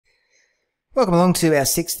Welcome along to our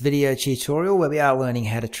 6th video tutorial where we are learning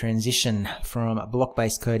how to transition from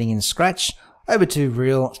block-based coding in Scratch over to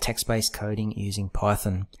real text-based coding using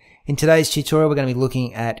Python. In today's tutorial we're going to be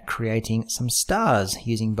looking at creating some stars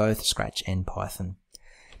using both Scratch and Python.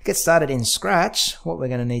 To get started in Scratch, what we're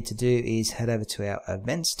going to need to do is head over to our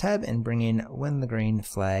Events tab and bring in when the green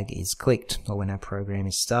flag is clicked, or when our program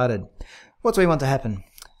is started. What do we want to happen?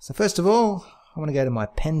 So first of all, I want to go to my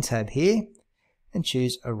Pen tab here and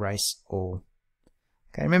choose Erase All.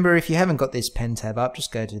 Okay, remember, if you haven't got this Pen tab up,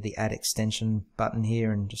 just go to the Add Extension button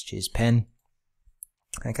here and just choose Pen.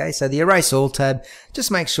 Okay, so the Erase All tab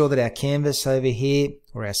just makes sure that our canvas over here,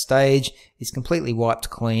 or our stage, is completely wiped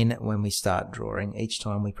clean when we start drawing each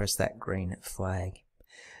time we press that green flag.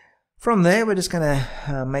 From there, we're just going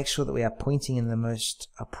to make sure that we are pointing in the most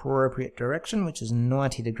appropriate direction, which is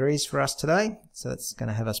 90 degrees for us today. So that's going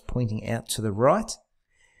to have us pointing out to the right.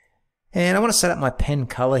 And I want to set up my pen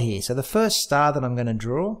color here. So the first star that I'm going to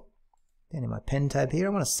draw, down in my pen tab here, I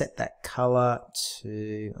want to set that color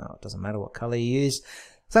to, it doesn't matter what color you use,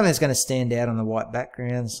 something that's going to stand out on the white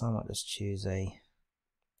background. So I might just choose a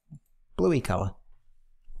bluey color.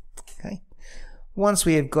 Okay. Once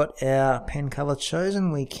we have got our pen color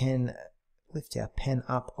chosen, we can lift our pen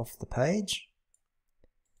up off the page.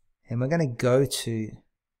 And we're going to go to,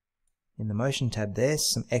 in the motion tab there,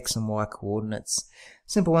 some X and Y coordinates.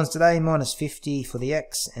 Simple ones today, -50 for the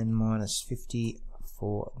X and -50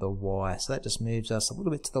 for the Y. So that just moves us a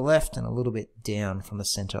little bit to the left and a little bit down from the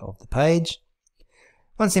center of the page.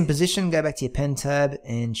 Once in position, go back to your Pen tab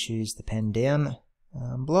and choose the Pen Down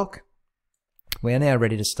block. We are now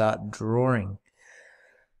ready to start drawing.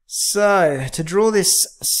 So to draw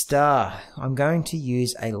this star, I'm going to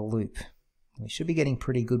use a loop. We should be getting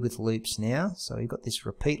pretty good with loops now. So we've got this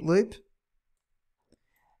repeat loop.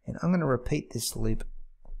 And I'm going to repeat this loop,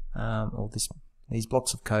 these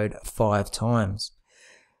blocks of code 5 times.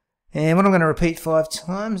 And what I'm going to repeat 5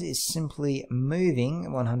 times is simply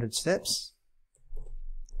moving 100 steps.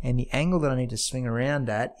 And the angle that I need to swing around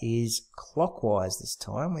at is clockwise this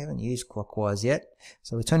time. We haven't used clockwise yet.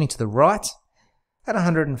 So we're turning to the right at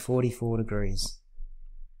 144 degrees.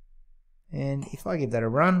 And if I give that a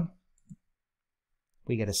run,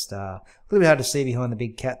 we get a star. A little bit hard to see behind the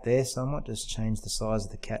big cat there, so I might just change the size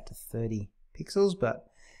of the cat to 30 pixels, but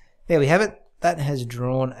there we have it. That has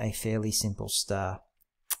drawn a fairly simple star.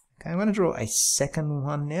 Okay, I'm going to draw a second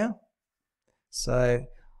one now. So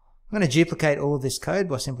I'm going to duplicate all of this code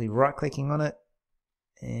by simply right-clicking on it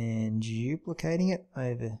and duplicating it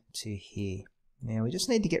over to here. Now we just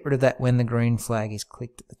need to get rid of that when the green flag is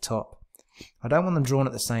clicked at the top. I don't want them drawn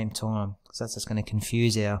at the same time, because that's just going to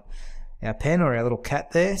confuse our pen or our little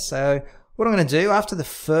cat there. So what I'm going to do, after the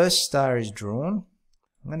first star is drawn,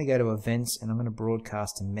 I'm going to go to Events and I'm going to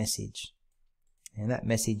broadcast a message. And that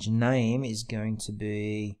message name is going to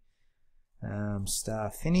be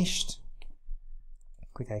star finished.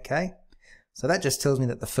 Click OK. So that just tells me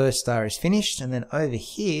that the first star is finished, and then over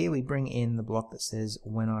here we bring in the block that says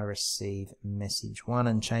when I receive message 1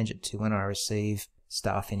 and change it to when I receive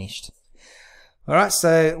star finished. Alright,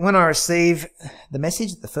 so when I receive the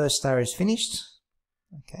message that the first star is finished,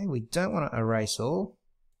 okay, we don't want to erase all.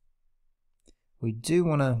 We do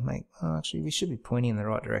want to make, actually we should be pointing in the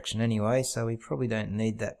right direction anyway, so we probably don't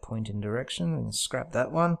need that point in direction. We can scrap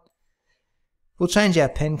that one. We'll change our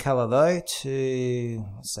pen color though to,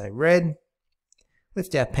 let's say, red.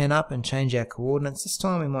 Lift our pen up and change our coordinates. This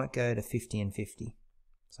time we might go to 50 and 50.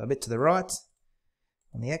 So a bit to the right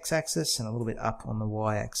on the x-axis and a little bit up on the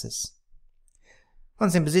y-axis.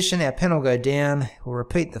 Once in position, our pen will go down. We'll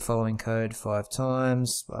repeat the following code 5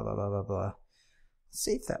 times, blah, blah, blah, blah, blah. Let's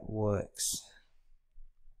see if that works.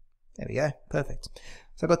 There we go, perfect.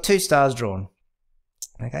 So I've got 2 stars drawn.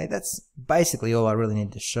 Okay, that's basically all I really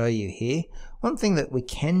need to show you here. One thing that we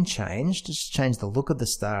can change, just change the look of the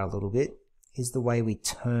star a little bit, is the way we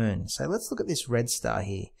turn. So let's look at this red star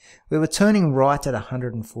here. We were turning right at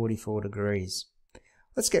 144 degrees.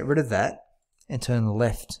 Let's get rid of that and turn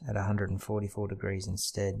left at 144 degrees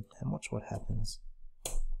instead, and watch what happens.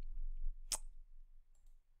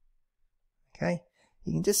 Okay,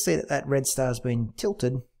 you can just see that that red star has been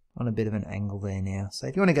tilted on a bit of an angle there now. So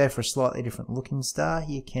if you want to go for a slightly different looking star,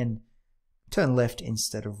 you can turn left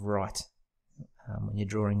instead of right when you're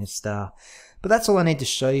drawing a star. But that's all I need to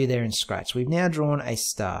show you there in Scratch. We've now drawn a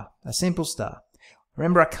star, a simple star.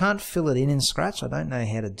 Remember, I can't fill it in Scratch. I don't know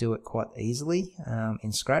how to do it quite easily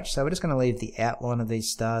in Scratch, so we're just going to leave the outline of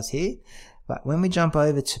these stars here. But when we jump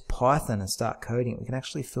over to Python and start coding it, we can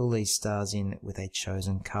actually fill these stars in with a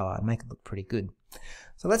chosen color and make it look pretty good.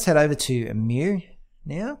 So let's head over to Mu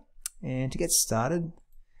now, and to get started,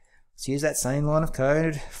 Let's use that same line of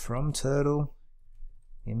code from turtle,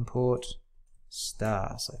 import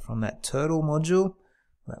star. So from that turtle module,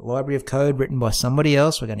 that library of code written by somebody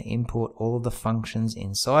else, we're going to import all of the functions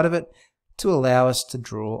inside of it to allow us to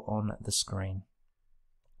draw on the screen.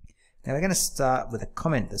 Now we're going to start with a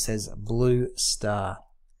comment that says blue star.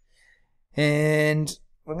 And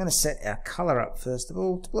we're going to set our color up first of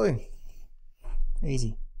all to blue.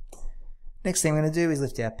 Easy. Next thing we're going to do is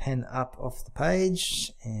lift our pen up off the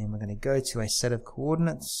page, and we're going to go to a set of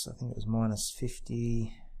coordinates. I think it was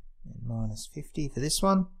 -50 and -50 for this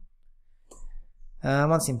one.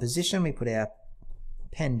 Once in position, we put our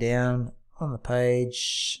pen down on the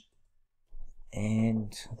page,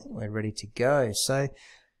 and I think we're ready to go. So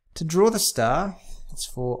to draw the star, it's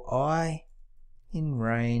for I in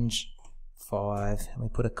range 5, and we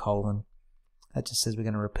put a colon. That just says we're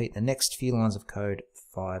going to repeat the next few lines of code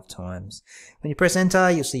 5 times. When you press enter,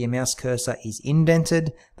 you'll see your mouse cursor is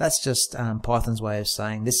indented. That's just Python's way of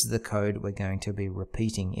saying this is the code we're going to be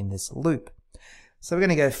repeating in this loop. So we're going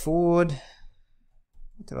to go forward.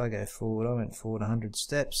 What did I go forward? I went forward 100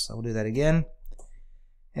 steps. I'll do that again.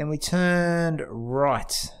 And we turned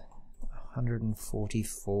right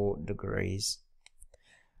 144 degrees.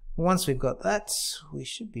 Once we've got that, we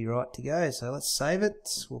should be right to go. So let's save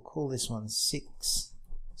it. We'll call this one 6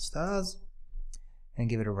 stars and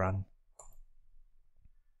give it a run.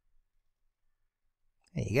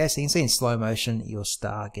 There you go. So you can see in slow motion your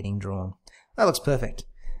star getting drawn. That looks perfect.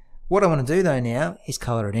 What I want to do though now is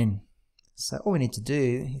color it in. So all we need to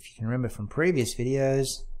do, if you can remember from previous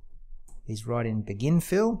videos, is write in begin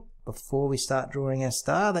fill before we start drawing our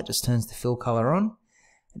star. That just turns the fill color on.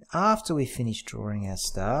 And after we finish drawing our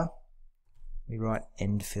star, we write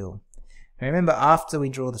end fill. Now remember, after we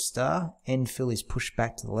draw the star, end fill is pushed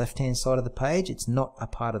back to the left hand side of the page. It's not a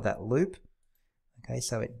part of that loop. Okay,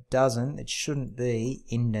 so it shouldn't be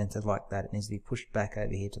indented like that. It needs to be pushed back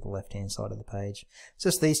over here to the left hand side of the page. It's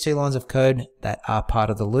just these 2 lines of code that are part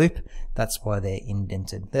of the loop. That's why they're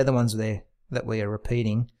indented. They're the ones there that we are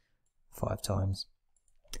repeating 5 times.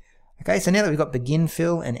 Okay, so now that we've got begin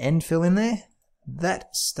fill and end fill in there,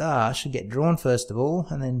 that star should get drawn first of all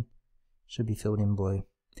and then should be filled in blue.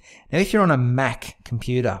 Now if you're on a Mac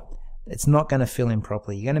computer, it's not going to fill in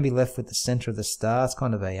properly. You're going to be left with the center of the star. It's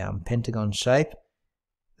kind of a pentagon shape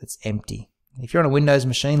that's empty. If you're on a Windows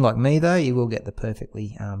machine like me though, you will get the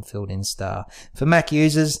perfectly filled in star. For Mac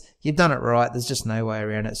users, you've done it right. There's just no way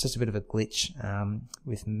around it. It's just a bit of a glitch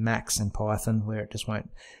with Macs and Python where it just won't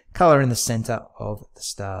color in the center of the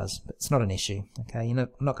stars. But it's not an issue. Okay, I'm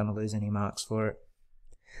not going to lose any marks for it.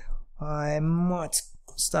 I might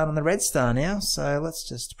start on the red star now. So let's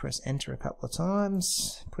just press enter a couple of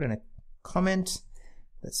times. Put in a comment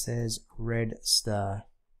that says red star.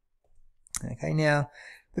 Okay, now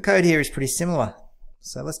the code here is pretty similar,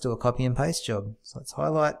 so let's do a copy and paste job. So let's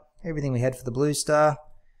highlight everything we had for the blue star,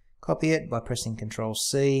 copy it by pressing Ctrl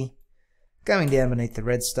C, going down beneath the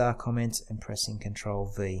red star comment and pressing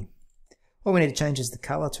Ctrl V. All we need to change is the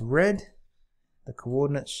color to red. The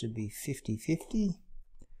coordinates should be 50-50.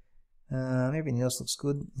 Everything else looks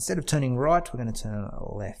good. Instead of turning right, we're going to turn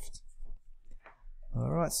left.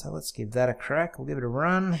 Alright, so let's give that a crack. We'll give it a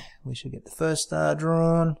run. We should get the first star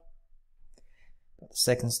drawn. Got the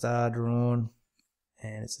second star drawn,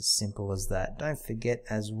 and it's as simple as that. Don't forget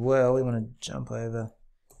as well, we want to jump over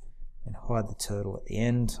and hide the turtle at the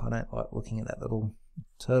end. I don't like looking at that little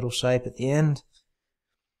turtle shape at the end.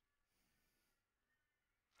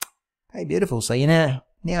 Hey, beautiful. So you now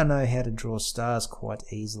know how to draw stars quite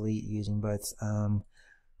easily using both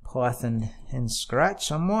Python and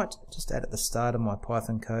Scratch. I might just add at the start of my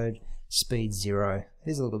Python code speed 0.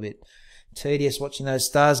 It is a little bit tedious watching those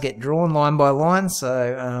stars get drawn line by line,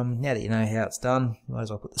 so now that you know how it's done, you might as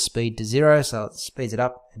well put the speed to 0 so it speeds it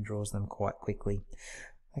up and draws them quite quickly.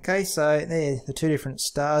 Okay, so there are the 2 different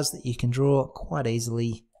stars that you can draw quite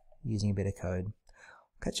easily using a bit of code.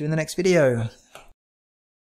 Catch you in the next video.